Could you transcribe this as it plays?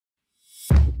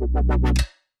Hey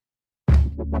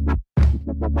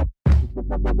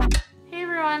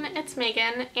everyone, it's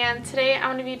Megan, and today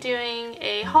I'm going to be doing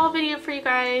a haul video for you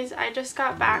guys. I just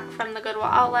got back from the Goodwill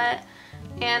outlet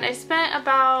and I spent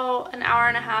about an hour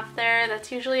and a half there. That's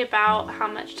usually about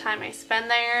how much time I spend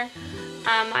there.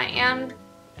 I am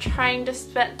trying to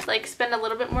spend a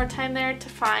little bit more time there to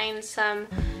find some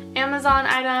Amazon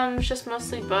items, just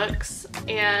mostly books,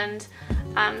 and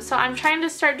so I'm trying to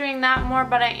start doing that more,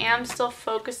 but I am still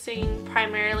focusing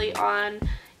primarily on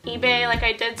eBay. Like,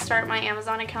 I did start my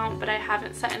Amazon account, but I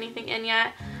haven't set anything in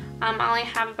yet. I only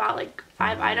have about like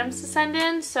 5 items to send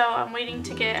in, so I'm waiting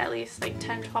to get at least like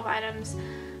 10-12 items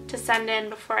to send in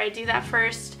before I do that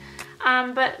first.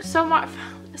 But so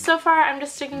far I'm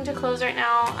just sticking to clothes right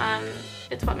now.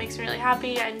 It's what makes me really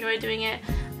happy. I enjoy doing it.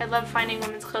 I love finding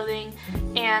women's clothing,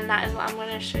 and that is what I'm going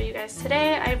to show you guys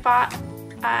today.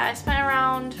 I spent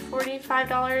around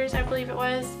 $45, I believe it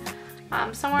was,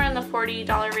 somewhere in the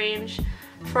 $40 range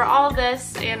for all of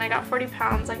this, and I got 40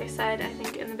 pounds, like I said, I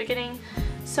think in the beginning.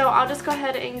 So I'll just go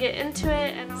ahead and get into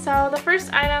it. And so the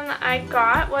first item that I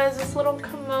got was this little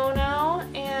kimono,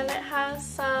 and it has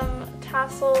some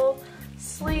tassel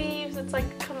sleeves. It's like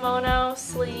a kimono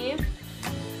sleeve,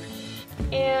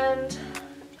 and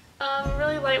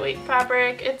really lightweight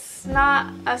fabric. It's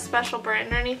not a special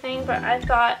brand or anything, but I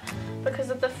thought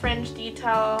because of the fringe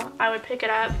detail I would pick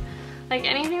it up. Like,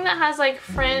 anything that has like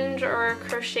fringe or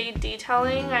crochet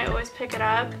detailing, I always pick it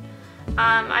up.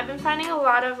 I've been finding a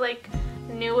lot of like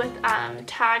new with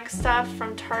tag stuff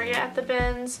from Target at the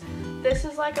bins. This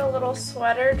is like a little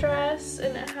sweater dress,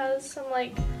 and it has some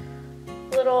like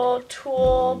little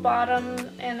tulle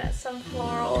bottom and some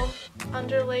floral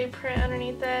underlay print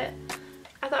underneath it.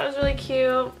 I thought it was really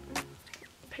cute.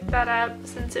 Picked that up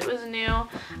since it was new.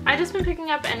 I just been picking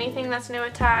up anything that's new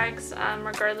with tags,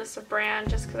 regardless of brand,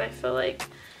 just because I feel like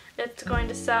it's going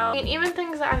to sell. I mean, even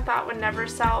things that I thought would never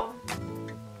sell,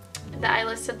 that I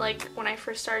listed like when I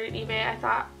first started eBay,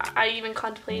 I even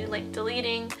contemplated like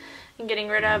deleting and getting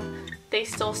rid of, they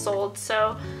still sold.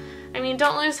 So I mean,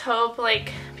 don't lose hope.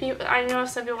 Like, I know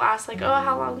some people ask like, oh,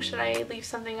 how long should I leave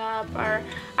something up? Or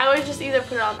I always just either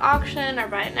put it on auction or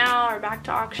buy it now or back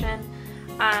to auction.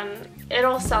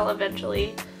 It'll sell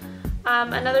eventually.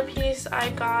 Another piece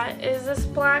I got is this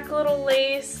black little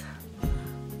lace,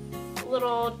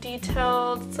 little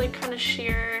detailed, it's like kind of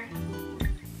sheer.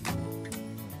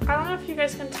 I don't know if you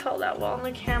guys can tell that well on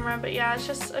the camera, but yeah, it's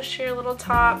just a sheer little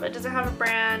top. It doesn't have a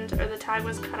brand, or the tag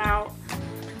was cut out.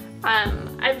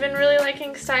 I've been really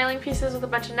liking styling pieces with a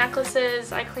bunch of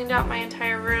necklaces. I cleaned out my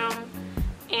entire room,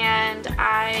 and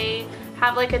I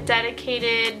have like a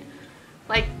dedicated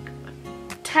like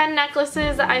 10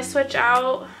 necklaces that I switch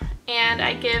out, and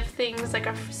I give things like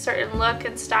a certain look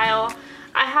and style.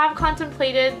 I have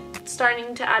contemplated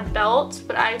starting to add belts,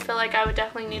 but I feel like I would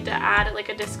definitely need to add like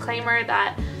a disclaimer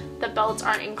that the belts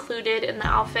aren't included in the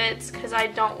outfits, because I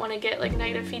don't want to get like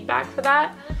negative feedback for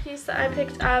that. Another piece that I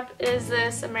picked up is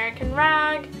this American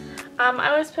rag. I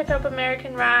always pick up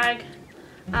American rag.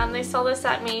 They sell this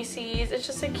at Macy's. It's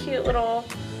just a cute little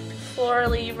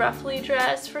florally, ruffly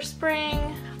dress for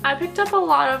spring. I picked up a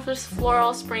lot of this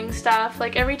floral spring stuff.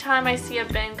 Like, every time I see a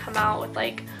bin come out with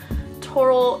like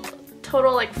total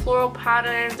like floral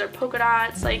patterns or polka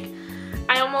dots, like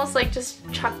I almost like just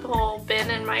chuck the whole bin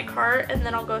in my cart and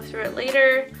then I'll go through it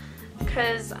later,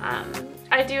 because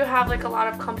I do have like a lot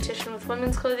of competition with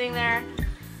women's clothing there.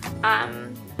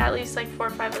 At least like 4 or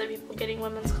 5 other people getting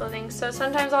women's clothing, so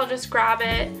sometimes I'll just grab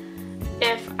it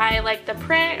if I like the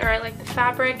print or I like the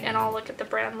fabric, and I'll look at the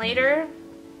brand later.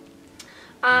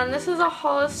 This is a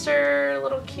Hollister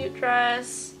little cute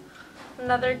dress,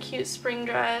 another cute spring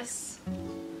dress.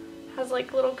 Has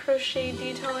like little crochet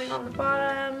detailing on the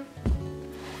bottom.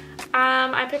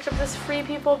 I picked up this Free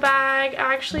People bag.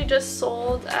 I actually just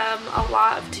sold a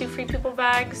lot of 2 Free People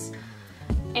bags,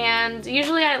 and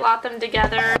usually I lot them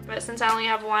together, but since I only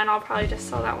have one, I'll probably just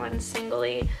sell that one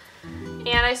singly.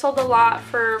 And I sold a lot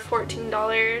for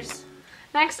 $14.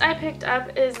 Next I picked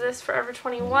up is this Forever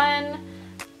 21.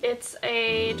 It's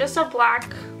just a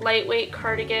black lightweight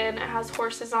cardigan. It has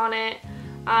horses on it.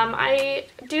 I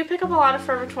do pick up a lot of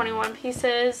Forever 21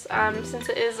 pieces since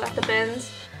it is at the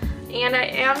bins, and I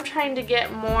am trying to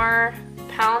get more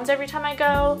pounds every time I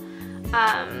go.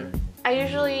 I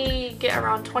usually get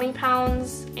around 20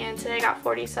 pounds, and today I got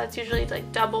 40, so that's usually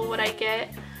like double what I get.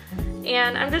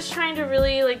 And I'm just trying to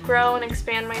really like grow and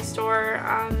expand my store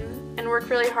and work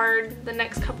really hard the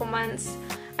next couple months.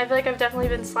 I feel like I've definitely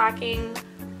been slacking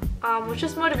with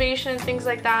just motivation and things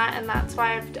like that, and that's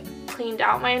why I've cleaned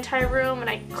out my entire room and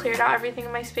I cleared out everything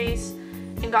in my space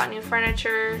and got new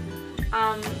furniture.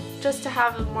 just to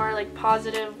have a more like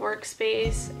positive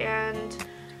workspace and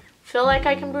feel like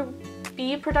I can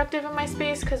be productive in my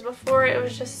space, because before it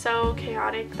was just so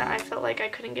chaotic that I felt like I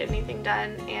couldn't get anything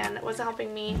done and it wasn't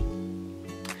helping me.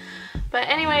 But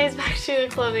anyways, back to the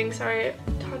clothing. Sorry,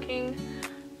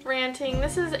 ranting.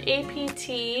 This is APT,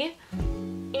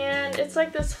 and it's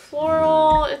like this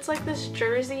floral, it's like this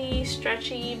jersey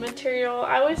stretchy material.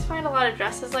 I always find a lot of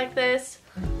dresses like this.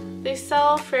 They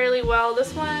sell fairly well.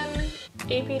 This one,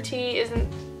 APT,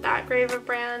 isn't that great of a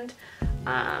brand.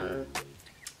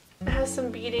 It has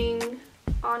some beading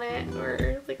on it,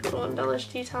 or like little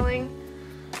embellished detailing.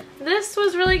 This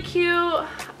was really cute.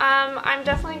 I'm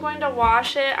definitely going to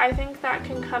wash it. I think that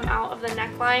can come out of the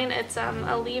neckline. It's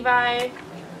a Levi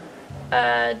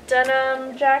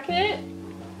denim jacket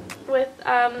with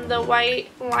the white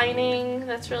lining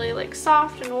that's really like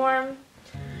soft and warm.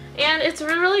 And it's in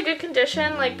really good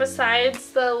condition, like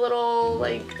besides the little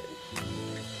like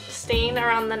stain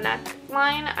around the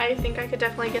neckline. I think I could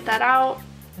definitely get that out.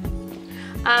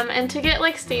 And to get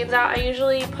like stains out, I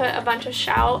usually put a bunch of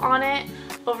shout on it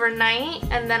overnight,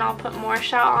 and then I'll put more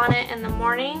shout on it in the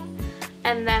morning,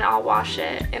 and then I'll wash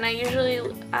it. And I usually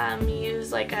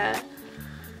use like a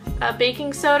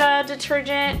baking soda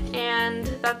detergent, and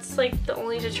that's like the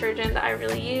only detergent that I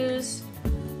really use.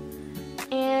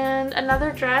 And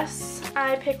another dress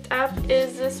I picked up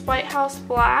is this White House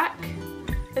black.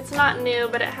 It's not new,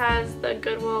 but it has the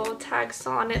Goodwill tag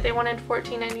still on it. They wanted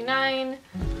 $14.99.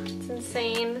 It's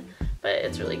insane, but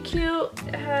it's really cute.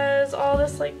 It has all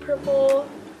this like purple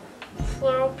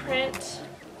floral print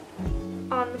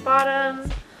on the bottom.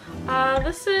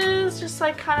 This is just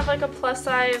like kind of like a plus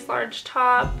size large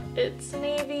top. It's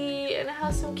navy and it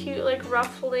has some cute like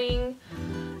ruffling.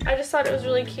 I just thought it was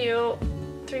really cute.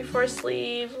 3/4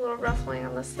 sleeve, a little ruffling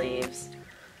on the sleeves.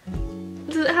 It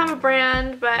doesn't have a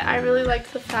brand, but I really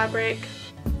liked the fabric.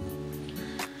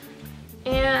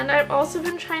 And I've also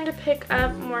been trying to pick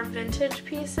up more vintage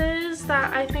pieces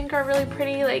that I think are really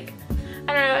pretty. Like,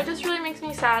 I don't know, it just really makes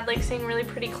me sad, like seeing really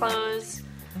pretty clothes.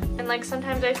 And like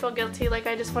sometimes I feel guilty, like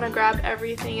I just want to grab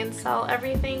everything and sell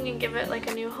everything and give it like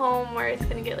a new home where it's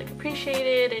gonna get like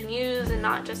appreciated and used, and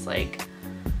not just like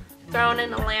thrown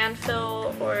in a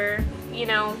landfill, or, you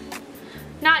know,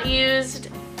 not used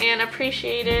and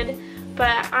appreciated.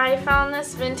 But I found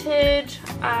this vintage,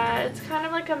 it's kind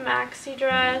of like a maxi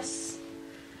dress,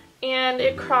 and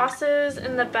it crosses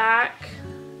in the back.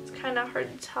 It's kind of hard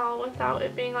to tell without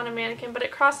it being on a mannequin, but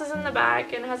it crosses in the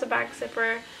back and has a back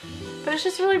zipper. But it's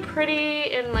just really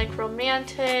pretty and like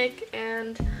romantic,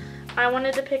 and I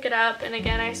wanted to pick it up. And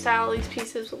again, I style these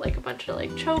pieces with like a bunch of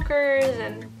like chokers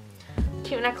and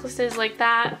cute necklaces like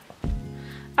that.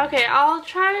 Okay, I'll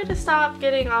try to stop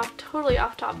getting totally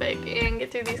off topic and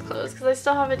get through these clothes, because I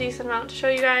still have a decent amount to show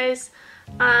you guys.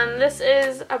 This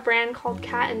is a brand called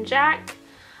Cat and Jack.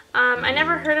 I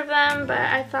never heard of them, but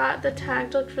I thought the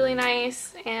tag looked really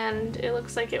nice, and it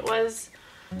looks like it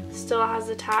still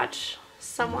has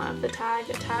somewhat of the tag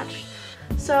attached.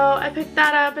 So I picked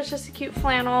that up. It's just a cute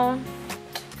flannel.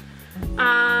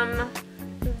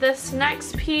 This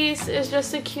next piece is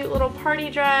just a cute little party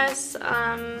dress.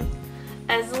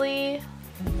 Esley,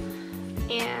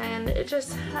 and it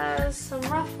just has some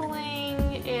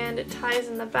ruffling, and it ties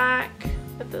in the back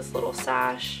with this little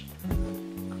sash.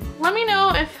 Let me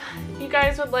know if you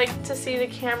guys would like to see the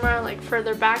camera like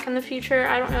further back in the future.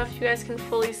 I don't know if you guys can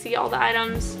fully see all the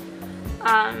items,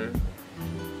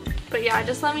 but yeah,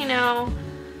 just let me know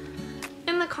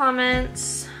in the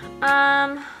comments.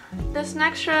 This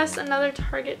next dress, another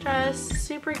Target dress,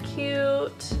 super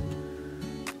cute,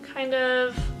 kind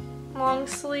of long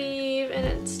sleeve, and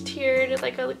it's tiered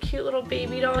like a cute little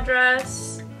baby doll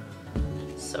dress.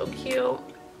 So cute.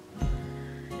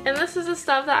 And this is the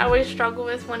stuff that I always struggle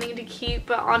with wanting to keep,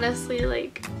 but honestly,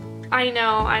 like, I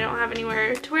know I don't have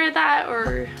anywhere to wear that,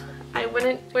 or I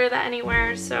wouldn't wear that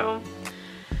anywhere, so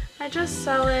I just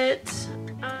sell it.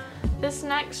 This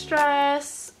next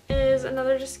dress is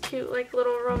another just cute like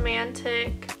little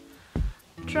romantic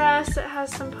dress. It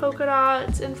has some polka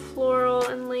dots and floral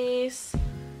and lace.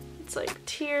 It's like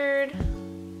tiered.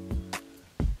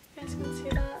 You guys can see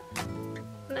that.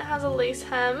 And it has a lace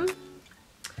hem.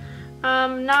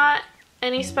 Not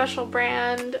any special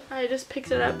brand. I just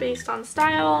picked it up based on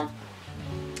style.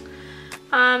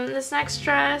 This next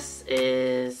dress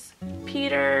is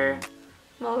Peter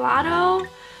Mulatto.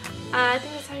 I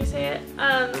think that's how you say it.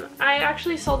 I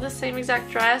actually sold the same exact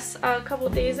dress a couple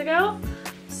days ago,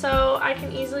 so I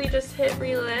can easily just hit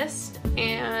relist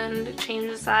and change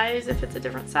the size if it's a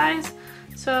different size.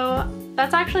 So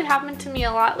that's actually happened to me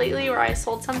a lot lately, where I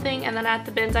sold something and then at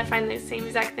the bins I find the same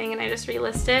exact thing and I just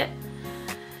relist it.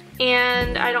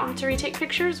 and I don't have to retake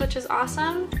pictures, which is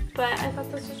awesome. But I thought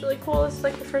this was really cool. This is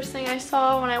like the first thing I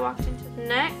saw when I walked into.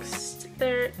 Next,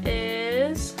 there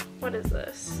is, what is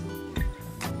this?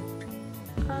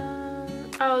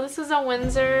 Oh, this is a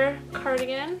Windsor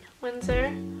cardigan.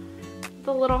 Windsor.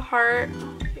 The little heart.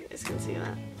 Oh, you guys can see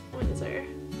that. Windsor.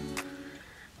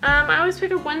 I always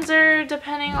pick up Windsor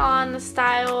depending on the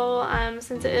style,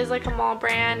 since it is like a mall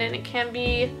brand and it can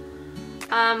be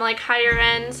like higher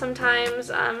end sometimes.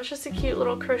 It's just a cute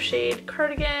little crocheted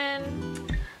cardigan.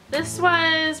 This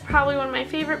was probably one of my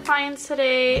favorite finds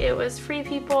today. It was Free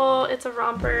People. It's a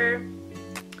romper.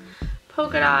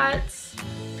 Polka dots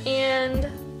and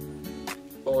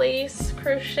lace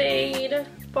crocheted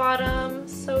bottom.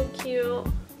 So cute.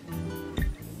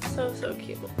 So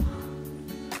cute.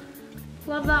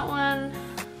 Love that one.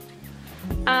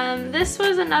 This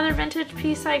was another vintage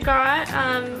piece I got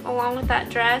along with that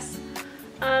dress.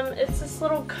 It's this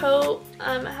little coat.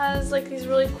 It has like these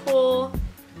really cool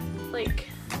like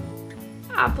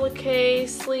applique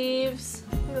sleeves.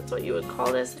 I think that's what you would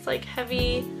call this. It's like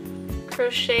heavy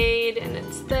crocheted and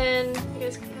it's thin. You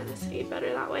guys can kind of see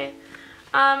better that way.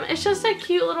 It's just a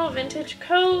cute little vintage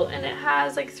coat and it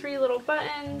has like 3 little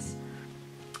buttons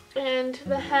and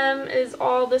the hem is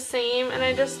all the same, and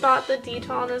I just thought the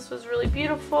detail on this was really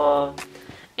beautiful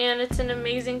and it's in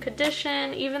amazing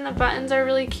condition. Even the buttons are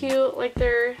really cute, like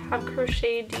they have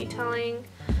crochet detailing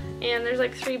and there's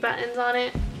like 3 buttons on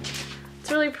it. It's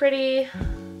really pretty.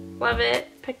 Love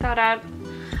it. Pick that up.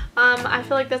 I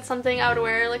feel like that's something I would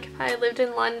wear like if I lived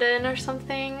in London or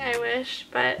something. I wish,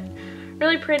 but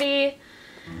really pretty.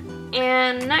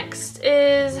 And next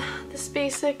is this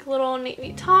basic little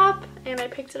navy top, and I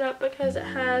picked it up because it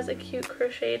has a cute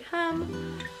crocheted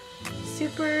hem.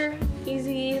 Super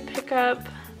easy pickup,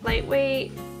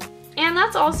 lightweight. And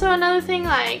that's also another thing,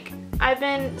 like I've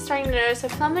been starting to notice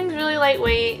if something's really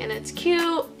lightweight and it's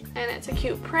cute and it's a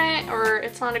cute print or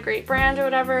it's not a great brand or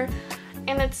whatever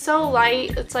and it's so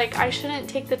light, it's like I shouldn't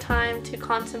take the time to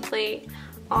contemplate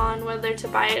on whether to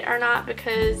buy it or not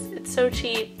because it's so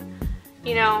cheap.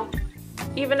 You know,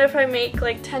 even if I make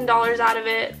like $10 out of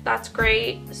it, that's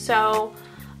great. So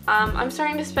I'm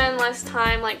starting to spend less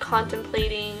time like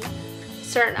contemplating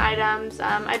certain items.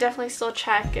 I definitely still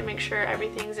check and make sure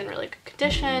everything's in really good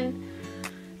condition,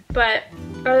 but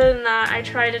other than that I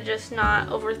try to just not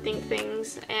overthink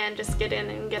things and just get in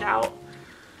and get out.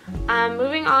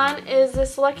 Moving on is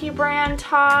this Lucky Brand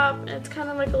top. It's kind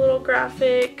of like a little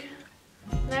graphic.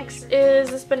 Next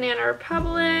is this Banana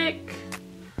Republic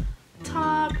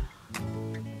top.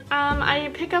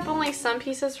 I pick up only some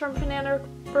pieces from Banana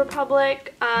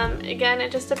Republic. Again,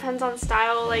 it just depends on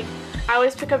style. Like I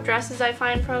always pick up dresses I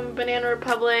find from Banana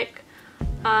Republic.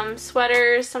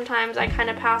 Sweaters sometimes I kind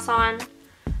of pass on.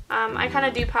 I kind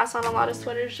of do pass on a lot of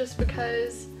sweaters just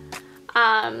because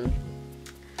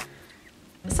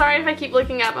sorry if I keep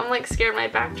looking up, I'm like scared my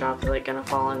backdrop is like gonna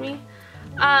fall on me.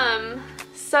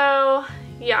 So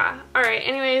yeah, alright,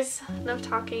 anyways, enough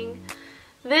talking.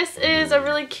 This is a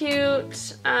really cute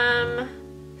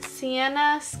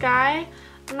Sienna Sky.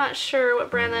 I'm not sure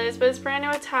what brand that is, but it's brand new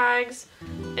with tags.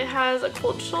 It has a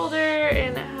cold shoulder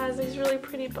and it has these really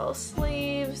pretty bell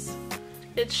sleeves.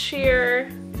 It's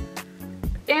sheer.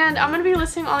 And I'm going to be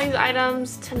listing all these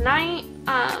items tonight.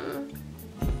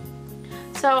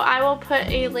 So I will put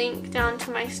a link down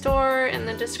to my store in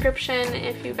the description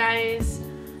if you guys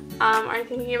are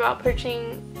thinking about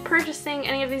purchasing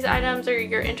any of these items or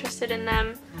you're interested in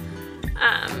them.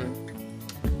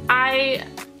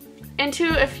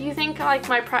 If you think like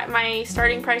my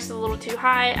starting price is a little too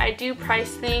high, I do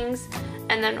price things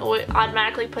and then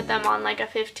automatically put them on like a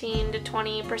 15 to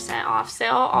 20% off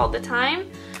sale all the time.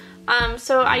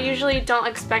 So I usually don't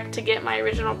expect to get my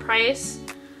original price.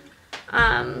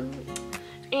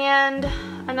 And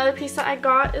another piece that I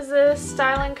got is this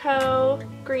Style & Co.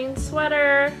 green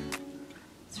sweater.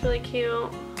 It's really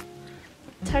cute.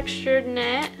 Textured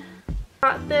knit.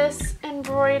 Got this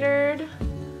embroidered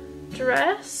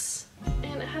dress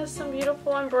and it has some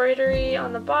beautiful embroidery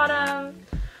on the bottom.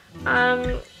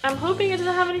 I'm hoping it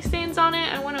doesn't have any stains on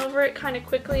it. I went over it kind of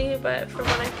quickly, but from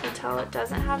what I can tell it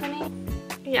doesn't have any.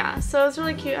 Yeah, so it's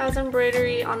really cute. It has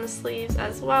embroidery on the sleeves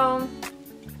as well.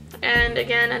 And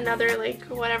again, another like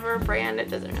whatever brand, it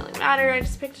doesn't really matter. I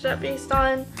just picked it up based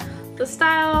on the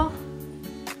style.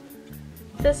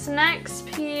 This next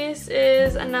piece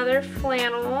is another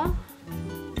flannel.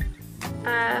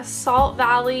 Salt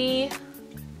Valley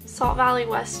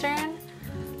Western.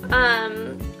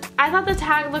 I thought the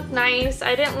tag looked nice.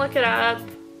 I didn't look it up.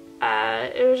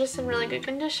 It was just in really good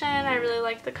condition. I really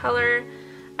liked the color.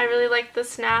 I really liked the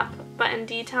snap button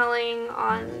detailing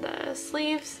on the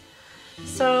sleeves.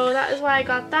 So that is why I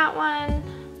got that one.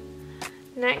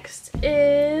 Next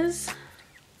is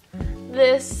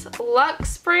this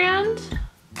Luxe brand.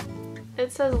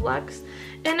 It says Luxe,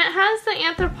 and it has the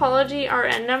Anthropologie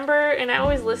RN number, and I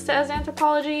always list it as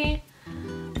Anthropologie.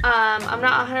 I'm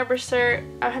not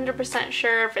 100%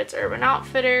 sure if it's Urban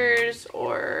Outfitters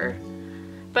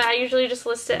but I usually just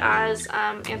list it as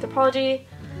Anthropologie.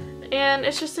 And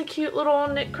it's just a cute little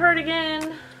knit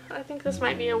cardigan. I think this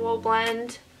might be a wool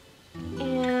blend.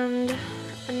 And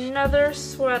another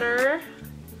sweater.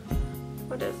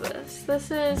 What is this? This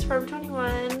is Forever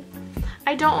 21.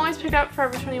 I don't always pick up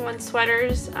Forever 21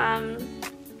 sweaters, and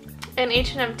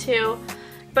H&M too.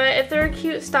 But if they're a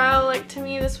cute style, like to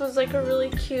me this was like a really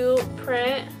cute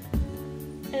print.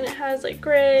 And it has like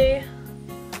gray,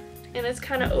 and it's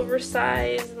kind of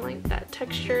oversized and like that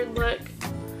textured look.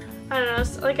 I don't know,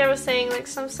 so like I was saying, like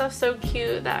some stuff's so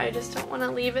cute that I just don't want to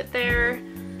leave it there.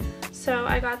 So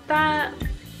I got that.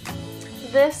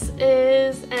 This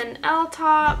is an L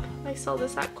top. I saw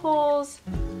this at Kohl's.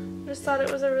 I just thought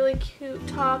it was a really cute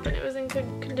top and it was in good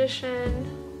condition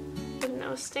with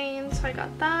no stains, so I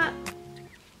got that.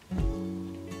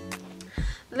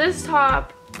 This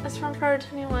top is from Forever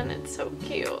 21. It's so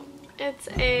cute. It's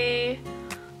a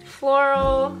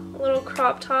floral little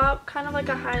crop top, kind of like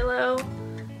a high-low,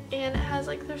 and it has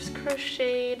like this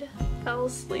crocheted bell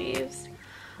sleeves.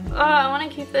 Oh, I want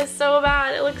to keep this so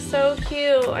bad. It looks so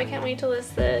cute. I can't wait to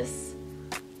list this.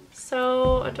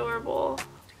 So adorable.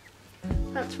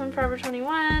 That's from Forever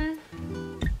 21.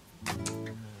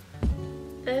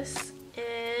 This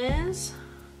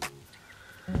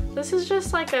is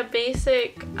just like a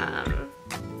basic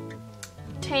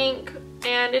tank,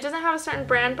 and it doesn't have a certain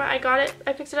brand, but I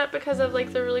picked it up because of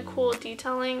like the really cool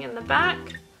detailing in the back.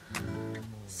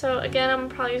 So again, I'm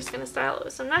probably just gonna style it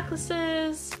with some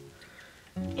necklaces,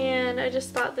 and I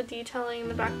just thought the detailing in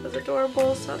the back was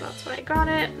adorable, so that's why I got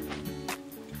it.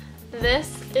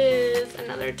 This is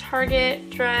another Target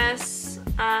dress.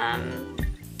 I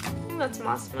think that's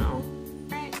Mossmo,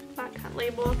 right? That kind of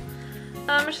label.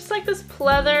 It's just like this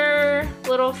pleather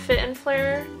little fit and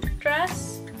flare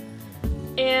dress,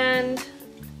 and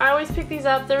I always pick these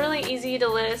up. They're really easy to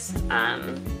list.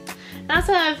 And that's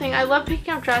another thing. I love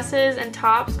picking up dresses and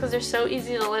tops because they're so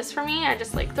easy to list for me. I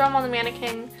just like throw them on the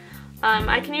mannequin.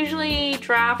 I can usually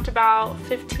draft about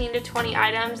 15 to 20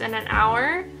 items in an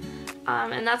hour,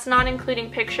 and that's not including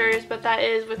pictures, but that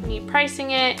is with me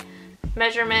pricing it,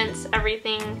 measurements,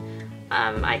 everything.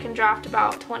 I can draft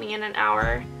about 20 in an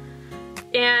hour.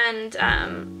 And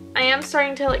I am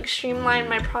starting to like streamline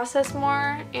my process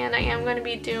more, and I am going to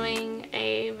be doing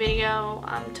a video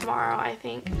tomorrow, I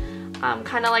think,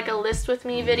 kind of like a list with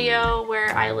me video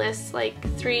where I list like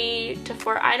 3 to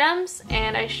 4 items,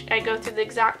 and I go through the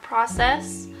exact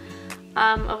process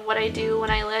of what I do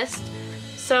when I list.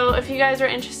 So if you guys are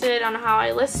interested on how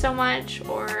I list so much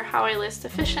or how I list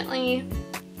efficiently,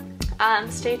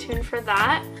 stay tuned for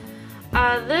that.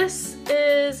 This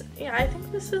is, yeah, I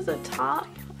think this is a top.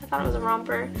 I thought it was a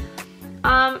romper.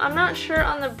 I'm not sure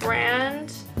on the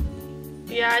brand.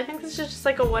 Yeah, I think this is just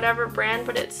like a whatever brand,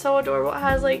 but it's so adorable. It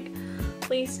has like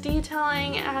lace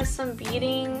detailing. It has some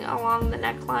beading along the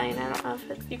neckline. I don't know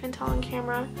if you can tell on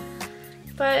camera.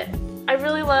 But I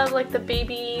really love like the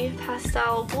baby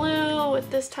pastel blue with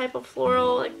this type of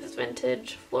floral, like this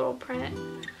vintage floral print.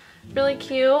 Really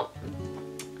cute.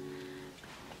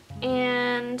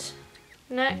 And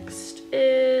next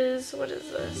is, what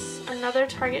is this? Another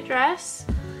Target dress.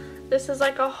 This is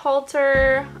like a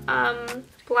halter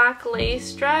black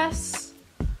lace dress.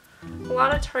 A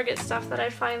lot of Target stuff that I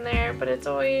find there, but it's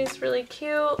always really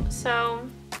cute. So,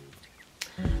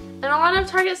 and a lot of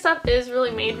Target stuff is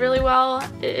really made really well.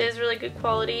 It is really good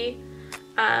quality.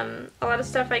 A lot of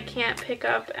stuff I can't pick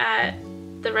up at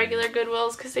the regular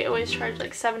Goodwills because they always charge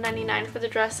like $7.99 for the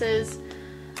dresses.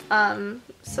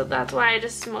 So that's why I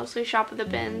just mostly shop at the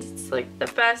bins. It's like the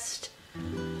best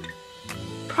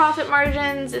profit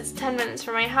margins. It's 10 minutes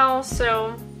from my house,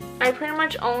 so I pretty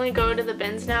much only go to the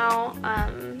bins now.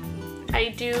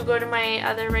 I do go to my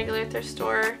other regular thrift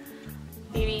store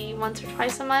maybe once or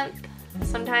twice a month.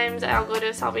 Sometimes I'll go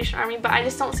to Salvation Army, but I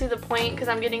just don't see the point because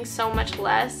I'm getting so much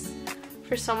less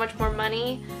for so much more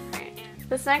money.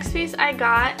 This next piece I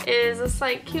got is this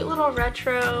like cute little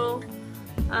retro,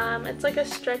 it's like a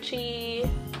stretchy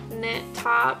knit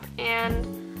top, and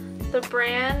the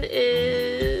brand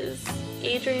is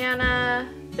Adriana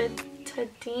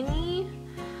Vittadini.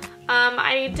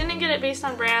 I didn't get it based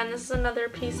on brand. This is another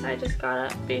piece I just got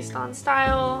it based on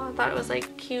style. I thought it was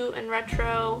like cute and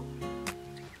retro,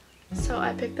 so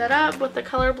I picked that up with the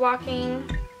color blocking.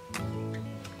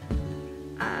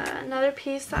 Another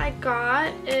piece that I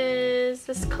got is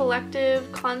this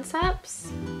Collective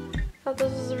Concepts. I thought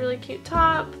this was a really cute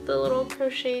top. The little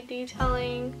crochet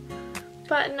detailing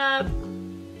button up.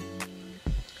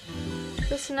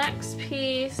 This next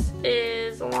piece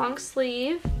is a long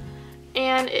sleeve,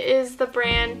 and it is the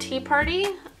brand Tea Party.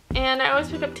 And I always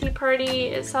pick up Tea Party.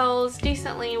 It sells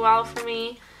decently well for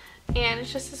me. And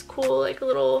it's just this cool like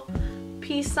little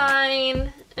peace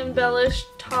sign embellished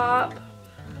top.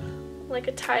 Like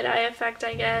a tie-dye effect,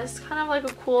 I guess. Kind of like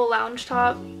a cool lounge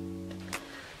top.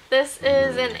 This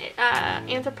is an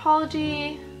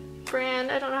Anthropologie brand.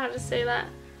 I don't know how to say that.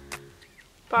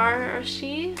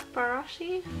 Barashi?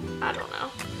 I don't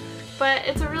know. But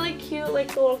it's a really cute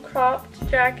like little cropped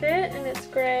jacket, and it's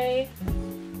gray.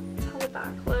 That's how the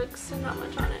back looks. There's not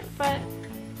much on it. But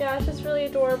yeah, it's just really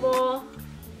adorable.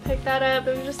 Picked that up.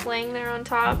 It was just laying there on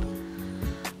top.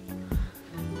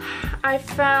 I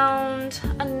found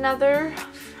another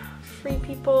Free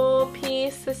People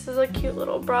piece. This is a cute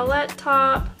little bralette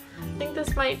top. I think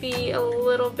this might be a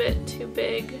little bit too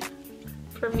big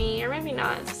for me, or maybe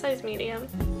not. It's a size medium.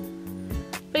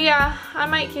 But yeah, I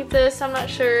might keep this. I'm not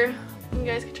sure. You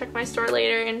guys can check my store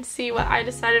later and see what I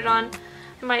decided on.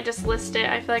 I might just list it.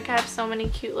 I feel like I have so many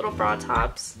cute little bra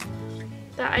tops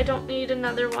that I don't need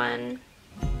another one.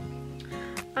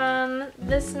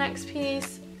 This next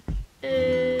piece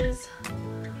is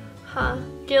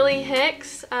Gilly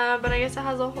Hicks, but I guess it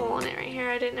has a hole in it right here.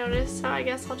 I didn't notice, so I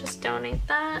guess I'll just donate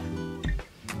that.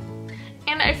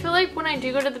 And I feel like when I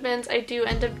do go to the bins, I do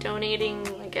end up donating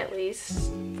like at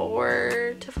least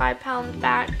 4 to 5 pounds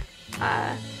back.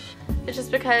 It's just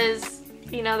because,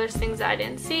 you know, there's things that I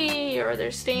didn't see, or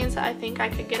there's stains that I think I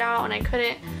could get out and I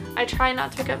couldn't. I try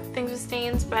not to pick up things with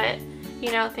stains, but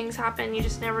you know, things happen, you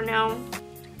just never know.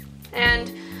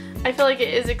 And I feel like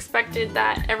it is expected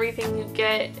that everything you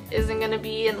get isn't going to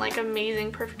be in like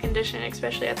amazing perfect condition,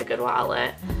 especially at the Goodwill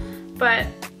outlet. But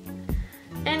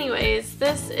anyways,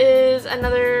 this is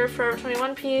another Forever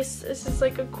 21 piece. This is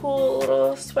like a cool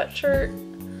little sweatshirt.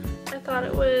 I thought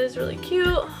it was really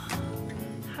cute.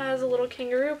 Has a little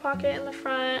kangaroo pocket in the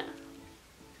front.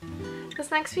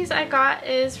 This next piece I got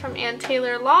is from Ann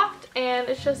Taylor Loft, and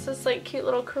it's just this like cute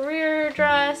little career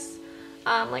dress.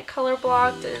 Like color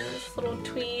blocked, and this little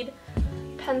tweed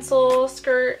pencil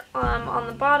skirt on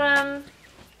the bottom.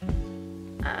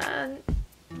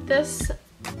 This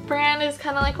brand is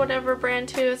kind of like whatever brand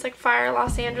too. It's like Fire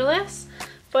Los Angeles,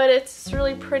 but it's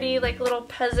really pretty like little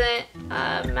peasant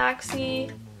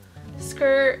maxi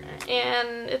skirt,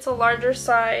 and it's a larger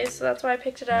size, so that's why I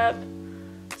picked it up.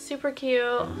 Super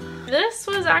cute. This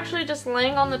was actually just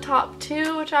laying on the top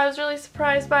too, which I was really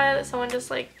surprised by, that someone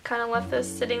just like kind of left this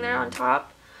sitting there on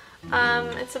top.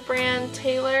 It's a brand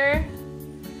Taylor.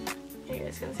 You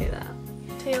guys can see that.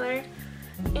 Taylor.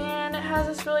 And it has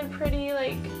this really pretty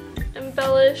like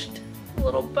embellished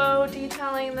little bow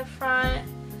detailing in the front,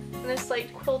 and this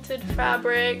like quilted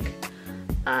fabric.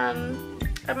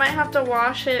 I might have to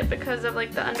wash it because of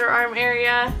like the underarm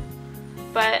area,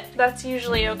 but that's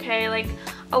usually okay. Like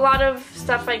a lot of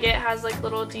stuff I get has like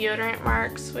little deodorant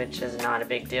marks, which is not a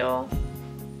big deal.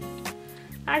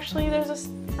 Actually, there's a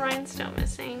rhinestone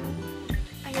missing.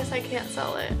 I guess I can't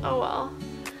sell it. Oh well.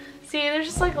 See, there's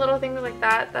just like little things like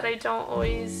that that I don't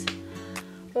always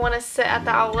want to sit at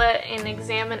the outlet and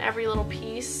examine every little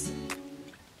piece,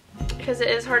 because it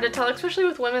is hard to tell, especially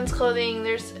with women's clothing.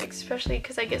 There's, especially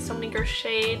because I get so many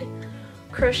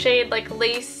crocheted like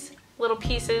lace little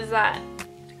pieces that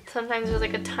sometimes there's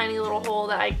like a tiny little hole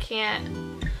that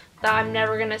I'm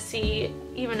never gonna see,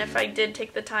 even if I did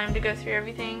take the time to go through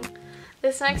everything.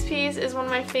 This next piece is one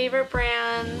of my favorite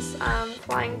brands,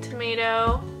 Flying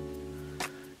Tomato.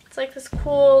 It's like this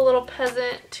cool little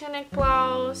peasant tunic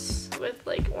blouse with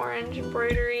like orange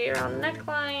embroidery around the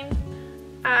neckline.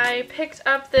 I picked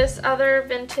up this other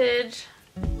vintage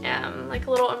like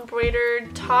a little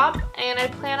embroidered top, and I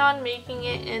plan on making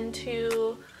it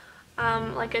into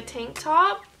like a tank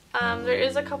top. There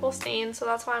is a couple stains, so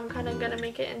that's why I'm kind of going to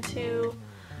make it into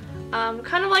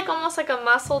kind of like almost like a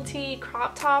muscle tee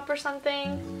crop top or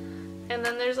something. And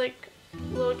then there's like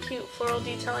little cute floral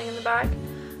detailing in the back.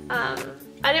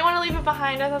 I didn't want to leave it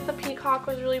behind. I thought the peacock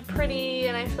was really pretty,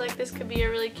 and I feel like this could be a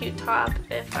really cute top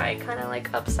if I kind of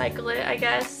like upcycle it, I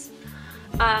guess.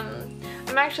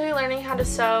 I'm actually learning how to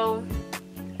sew,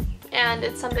 and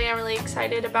it's something I'm really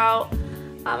excited about.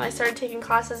 I started taking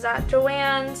classes at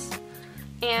Joann's,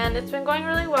 and it's been going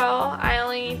really well. I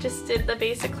only just did the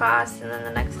basic class, and then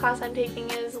the next class I'm taking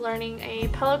is learning a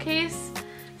pillowcase.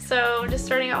 So just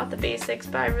starting out with the basics,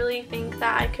 but I really think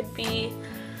that I could be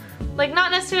like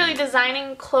not necessarily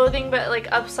designing clothing, but like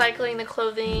upcycling the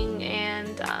clothing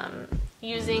and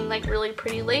using like really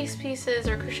pretty lace pieces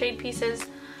or crocheted pieces,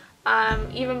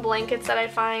 even blankets that I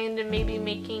find, and maybe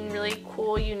making really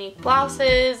cool unique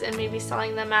blouses and maybe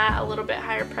selling them at a little bit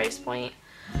higher price point.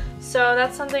 So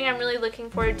that's something I'm really looking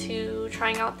forward to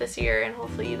trying out this year, and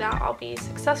hopefully that I'll be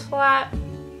successful at.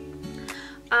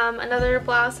 Another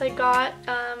blouse I got,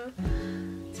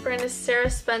 this brand is Sarah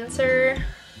Spencer.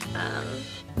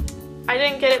 I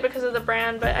didn't get it because of the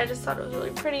brand, but I just thought it was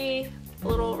really pretty, a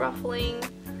little ruffling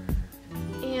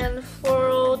and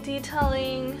floral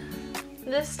detailing.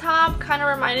 This top kind of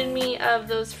reminded me of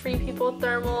those Free People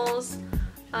thermals.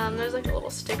 There's like a little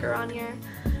sticker on here.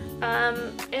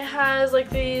 It has like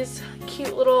these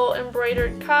cute little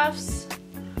embroidered cuffs.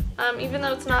 Even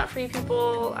though it's not Free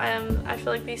People, I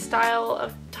feel like these style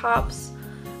of tops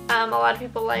a lot of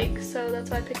people like, so that's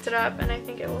why I picked it up, and I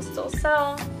think it will still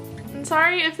sell. I'm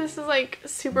sorry if this is like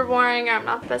super boring. I'm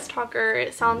not the best talker.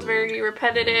 It sounds very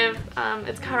repetitive.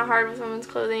 It's kind of hard with women's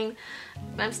clothing.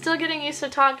 I'm still getting used to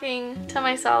talking to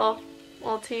myself,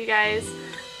 well, to you guys,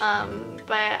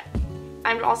 but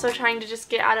I'm also trying to just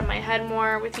get out of my head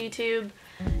more with YouTube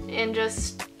and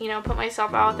just, you know, put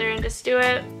myself out there and just do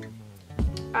it.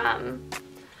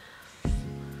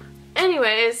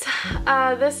 Anyways,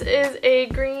 this is a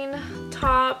green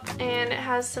top, and it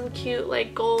has some cute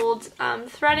like gold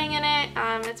threading in it.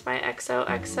 It's by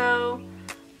xoxo,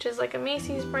 which is like a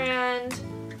Macy's brand.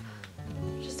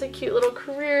 Just a cute little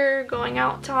career going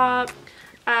out top.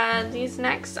 These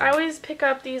next, I always pick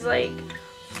up these like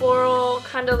floral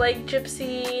kind of like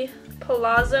gypsy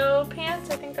palazzo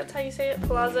pants. I think that's how you say it,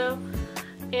 palazzo.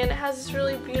 And it has this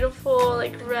really beautiful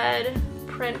like red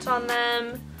print on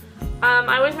them.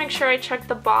 I always make sure I check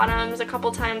the bottoms. A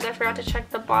couple times I forgot to check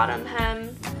the bottom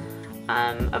hem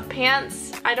of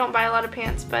pants. I don't buy a lot of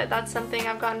pants, but that's something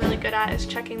I've gotten really good at, is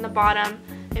checking the bottom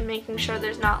and making sure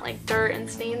there's not like dirt and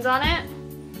stains on it.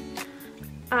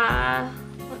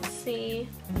 Let's see.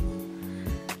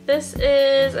 This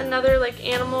is another like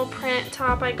animal print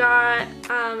top I got.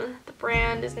 The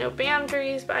brand is No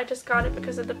Boundaries, but I just got it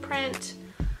because of the print.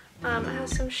 It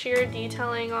has some sheer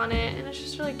detailing on it, and it's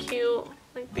just really cute.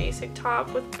 Like basic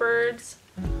top with birds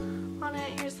on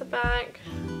it. Here's the back.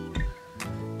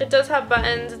 It does have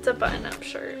buttons. It's a button-up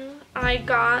shirt. I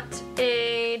got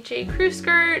a J. Crew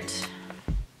skirt.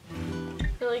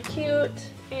 Really cute.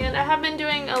 And I have been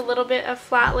doing a little bit of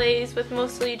flat lays with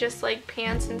mostly just like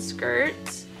pants and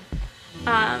skirts.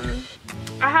 I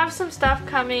have some stuff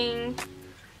coming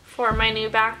for my new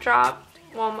backdrop,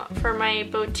 well, for my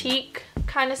boutique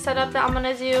kind of setup that I'm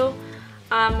gonna do.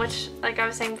 Which, like I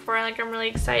was saying before, like I'm really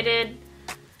excited,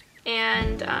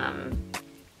 and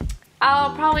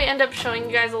I'll probably end up showing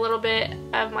you guys a little bit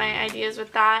of my ideas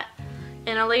with that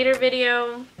in a later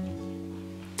video.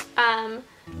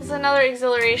 This is another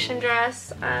exhilaration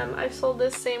dress. I've sold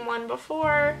this same one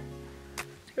before.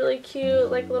 Really cute,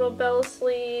 like little bell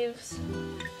sleeves,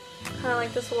 kind of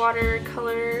like this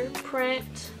watercolor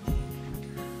print.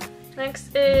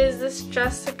 Next is this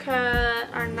Jennifer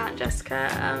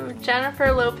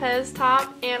Lopez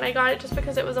top, and I got it just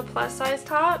because it was a plus size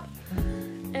top,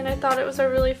 and I thought it was a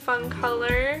really fun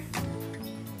color.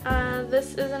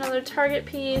 This is another Target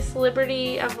piece,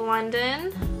 Liberty of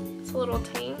London. It's a little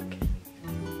tank.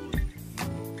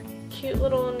 Cute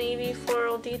little navy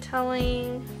floral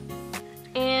detailing.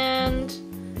 And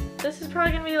this is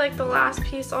probably going to be like the last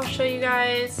piece I'll show you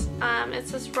guys.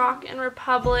 It's this Rock and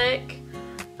Republic.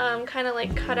 Kind of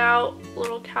like cut out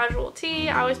little casual tee.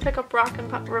 I always pick up Rock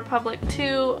and Republic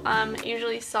too. It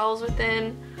usually sells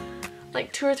within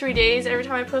like 2 or 3 days every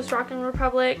time I post Rock and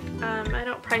Republic. I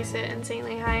don't price it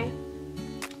insanely high.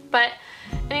 But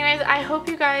anyways, I hope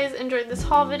you guys enjoyed this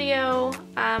haul video.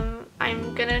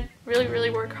 I'm gonna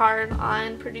really work hard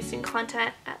on producing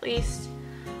content at least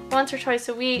once or twice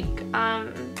a week.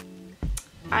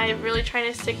 I'm really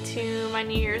trying to stick to my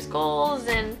New Year's goals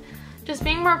and just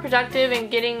being more productive and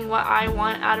getting what I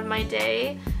want out of my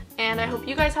day. And I hope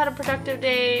you guys had a productive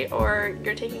day, or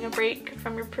you're taking a break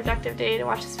from your productive day to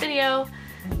watch this video.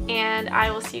 And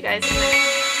I will see you guys in the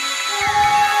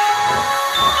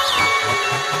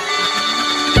next.